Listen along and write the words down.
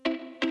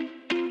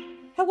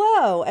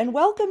Hello, and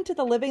welcome to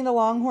the Living the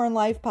Longhorn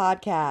Life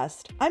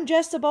podcast. I'm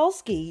Jess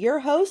Cebulski, your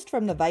host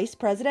from the Vice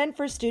President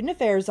for Student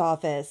Affairs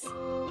Office.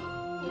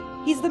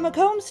 He's the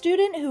Macomb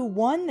student who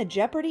won the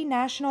Jeopardy!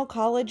 National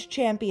College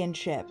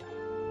Championship.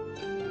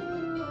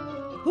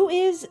 Who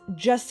is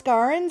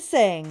Jaskaran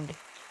Singh?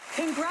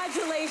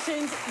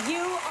 Congratulations, you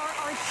are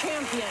our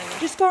champion.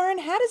 Jaskaran,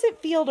 how does it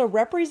feel to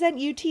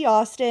represent UT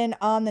Austin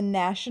on the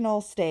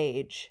national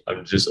stage?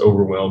 I'm just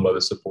overwhelmed by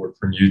the support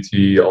from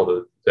UT, all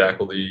the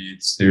faculty,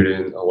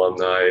 student,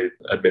 alumni,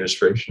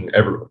 administration,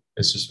 everyone.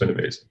 It's just been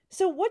amazing.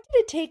 So what did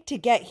it take to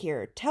get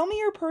here? Tell me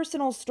your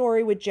personal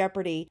story with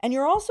Jeopardy! And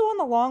you're also on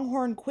the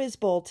Longhorn Quiz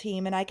Bowl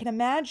team, and I can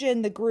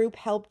imagine the group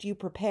helped you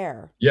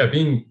prepare. Yeah,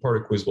 being part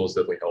of Quiz Bowl has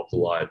definitely helped a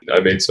lot. I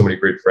made so many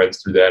great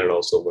friends through that and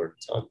also learned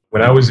a ton.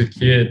 When I was a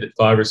kid,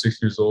 5 or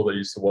 6 years old, I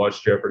used to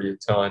watch Jeopardy! A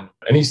ton.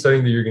 Any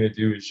studying that you're going to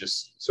do is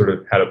just sort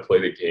of how to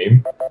play the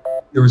game.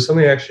 There was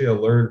something actually I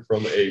learned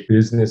from a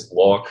business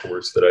law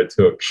course that I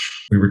took.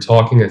 We were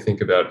talking, I think,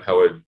 about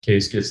how a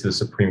case gets to the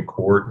Supreme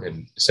Court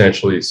and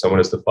essentially someone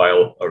has to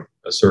file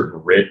a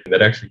certain writ. And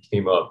that actually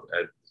came up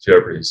at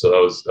Jeopardy! So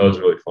that was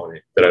really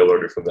funny that I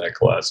learned it from that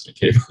class. It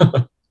came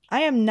up.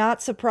 I am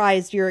not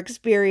surprised your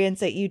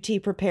experience at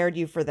UT prepared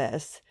you for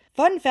this.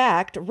 Fun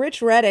fact,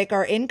 Rich Reddick,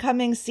 our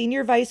incoming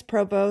Senior Vice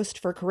Provost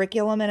for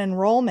Curriculum and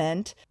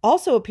Enrollment,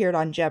 also appeared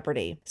on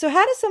Jeopardy! So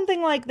how does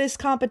something like this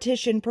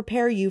competition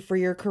prepare you for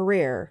your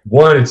career?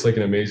 One, it's like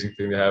an amazing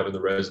thing to have in the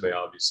resume,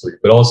 obviously,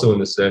 but also in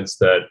the sense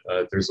that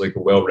there's like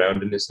a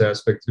well-roundedness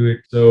aspect to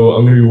it. So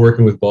I'm going to be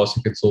working with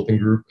Boston Consulting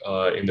Group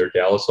in their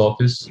Dallas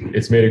office.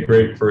 It's made a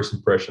great first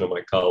impression on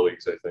my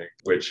colleagues, I think,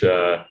 which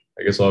I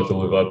guess I'll have to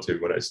live up to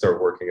when I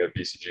start working at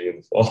BCG in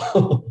the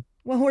fall.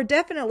 Well, we're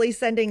definitely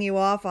sending you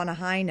off on a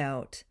high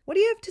note. What do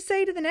you have to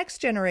say to the next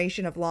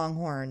generation of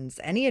Longhorns?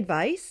 Any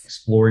advice?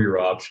 Explore your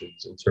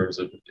options in terms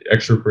of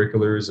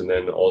extracurriculars and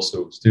then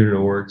also student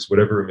orgs,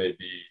 whatever it may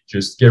be.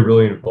 Just get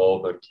really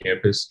involved on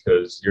campus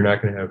because you're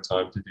not going to have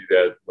time to do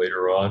that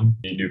later on.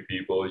 Meet new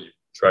people, you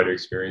try new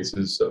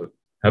experiences. So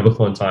have a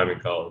fun time in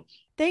college.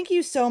 Thank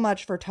you so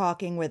much for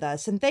talking with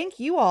us, and thank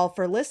you all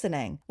for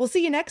listening. We'll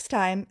see you next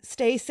time.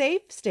 Stay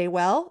safe, stay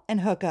well,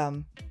 and hook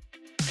 'em.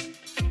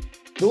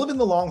 The Living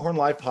the Longhorn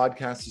Life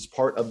podcast is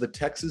part of the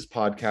Texas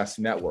Podcast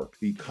Network,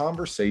 the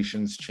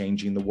conversations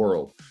changing the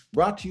world,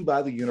 brought to you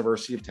by the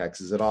University of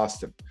Texas at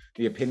Austin.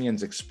 The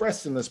opinions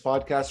expressed in this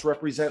podcast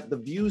represent the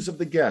views of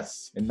the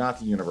guests and not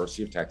the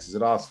University of Texas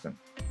at Austin.